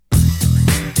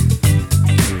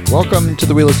Welcome to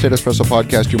the Real Estate Espresso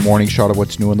Podcast, your morning shot of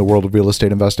what's new in the world of real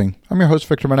estate investing. I'm your host,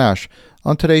 Victor Monash.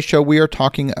 On today's show, we are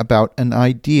talking about an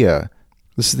idea.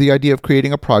 This is the idea of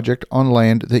creating a project on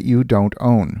land that you don't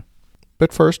own.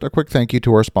 But first, a quick thank you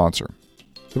to our sponsor.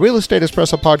 The Real Estate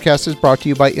Espresso Podcast is brought to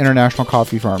you by International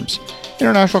Coffee Farms.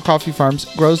 International Coffee Farms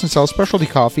grows and sells specialty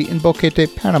coffee in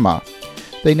Boquete, Panama.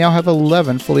 They now have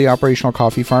 11 fully operational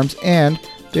coffee farms, and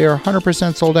they are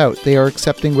 100% sold out. They are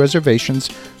accepting reservations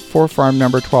for farm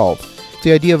number 12. If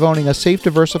the idea of owning a safe,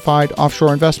 diversified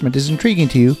offshore investment is intriguing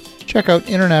to you, check out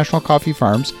International Coffee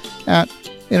Farms at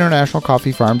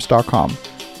internationalcoffeefarms.com.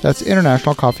 That's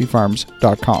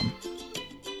internationalcoffeefarms.com.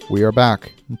 We are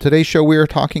back. In today's show, we are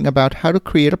talking about how to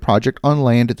create a project on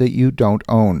land that you don't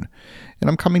own. And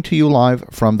I'm coming to you live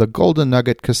from the Golden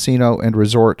Nugget Casino and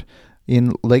Resort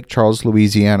in Lake Charles,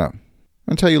 Louisiana.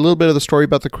 I'll tell you a little bit of the story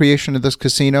about the creation of this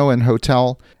casino and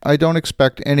hotel. I don't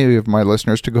expect any of my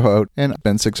listeners to go out and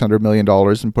spend $600 million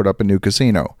and put up a new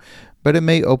casino, but it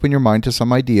may open your mind to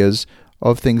some ideas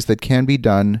of things that can be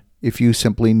done if you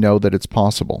simply know that it's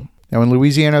possible. Now, in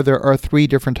Louisiana, there are 3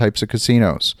 different types of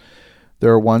casinos.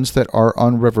 There are ones that are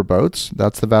on riverboats.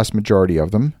 That's the vast majority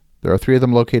of them. There are 3 of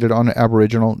them located on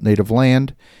Aboriginal native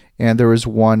land, and there is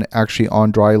one actually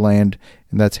on dry land,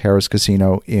 and that's Harrah's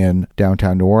Casino in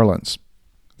downtown New Orleans.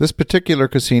 This particular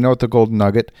casino at the Golden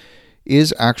Nugget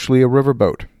is actually a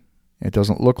riverboat. It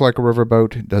doesn't look like a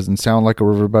riverboat, it doesn't sound like a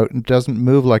riverboat, it doesn't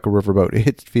move like a riverboat.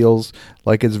 It feels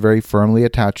like it's very firmly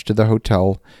attached to the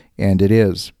hotel, and it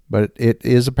is. But it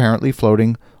is apparently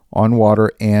floating on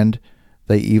water, and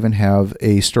they even have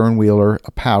a stern wheeler,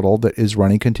 a paddle that is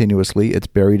running continuously. It's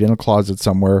buried in a closet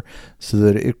somewhere so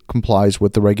that it complies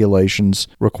with the regulations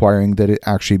requiring that it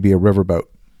actually be a riverboat.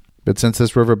 But since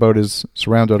this riverboat is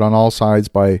surrounded on all sides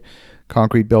by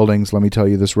concrete buildings, let me tell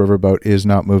you, this riverboat is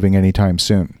not moving anytime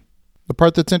soon. The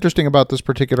part that's interesting about this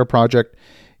particular project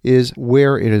is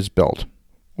where it is built.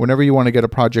 Whenever you want to get a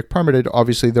project permitted,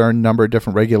 obviously there are a number of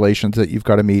different regulations that you've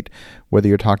got to meet, whether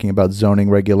you're talking about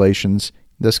zoning regulations.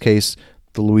 In this case,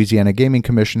 the Louisiana Gaming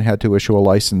Commission had to issue a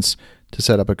license to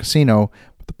set up a casino.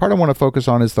 But the part I want to focus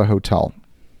on is the hotel.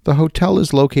 The hotel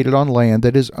is located on land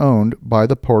that is owned by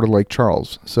the Port of Lake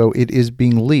Charles. So it is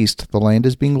being leased. The land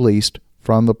is being leased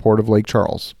from the Port of Lake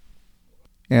Charles.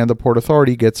 And the Port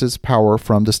Authority gets its power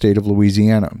from the state of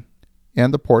Louisiana.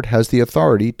 And the port has the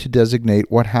authority to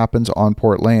designate what happens on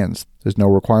port lands. There's no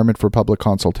requirement for public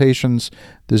consultations.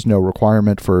 There's no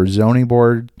requirement for zoning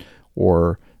board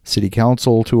or city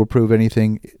council to approve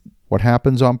anything. What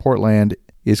happens on port land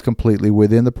is completely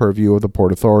within the purview of the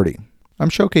Port Authority. I'm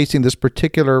showcasing this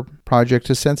particular project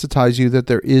to sensitize you that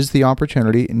there is the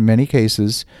opportunity in many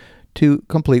cases to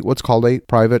complete what's called a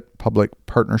private-public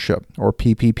partnership, or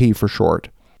PPP for short,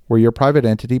 where your private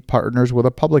entity partners with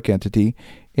a public entity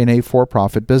in a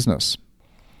for-profit business.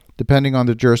 Depending on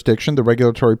the jurisdiction, the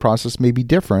regulatory process may be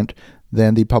different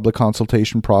than the public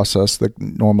consultation process that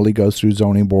normally goes through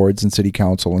zoning boards and city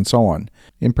council and so on.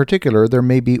 In particular, there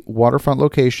may be waterfront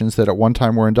locations that at one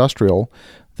time were industrial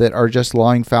that are just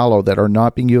lying fallow, that are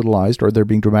not being utilized, or they're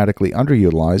being dramatically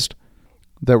underutilized,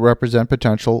 that represent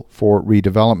potential for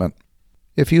redevelopment.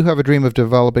 If you have a dream of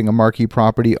developing a marquee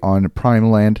property on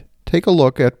prime land, take a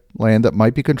look at land that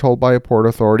might be controlled by a port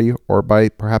authority or by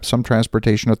perhaps some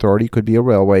transportation authority, could be a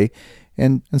railway,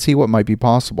 and see what might be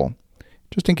possible.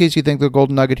 Just in case you think the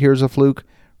Golden Nugget here is a fluke,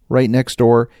 right next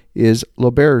door is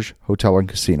L'Auberge Hotel and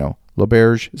Casino.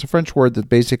 L'Auberge is a French word that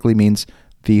basically means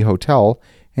the hotel,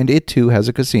 and it too has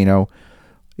a casino.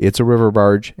 It's a river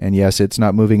barge, and yes, it's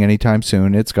not moving anytime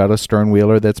soon. It's got a stern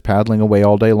wheeler that's paddling away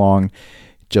all day long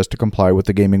just to comply with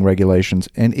the gaming regulations,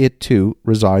 and it too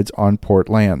resides on port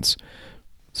lands.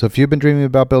 So if you've been dreaming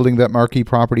about building that marquee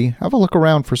property, have a look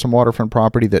around for some waterfront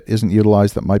property that isn't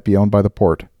utilized that might be owned by the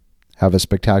port. Have a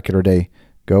spectacular day.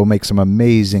 Go make some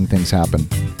amazing things happen.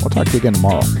 I'll talk to you again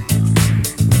tomorrow.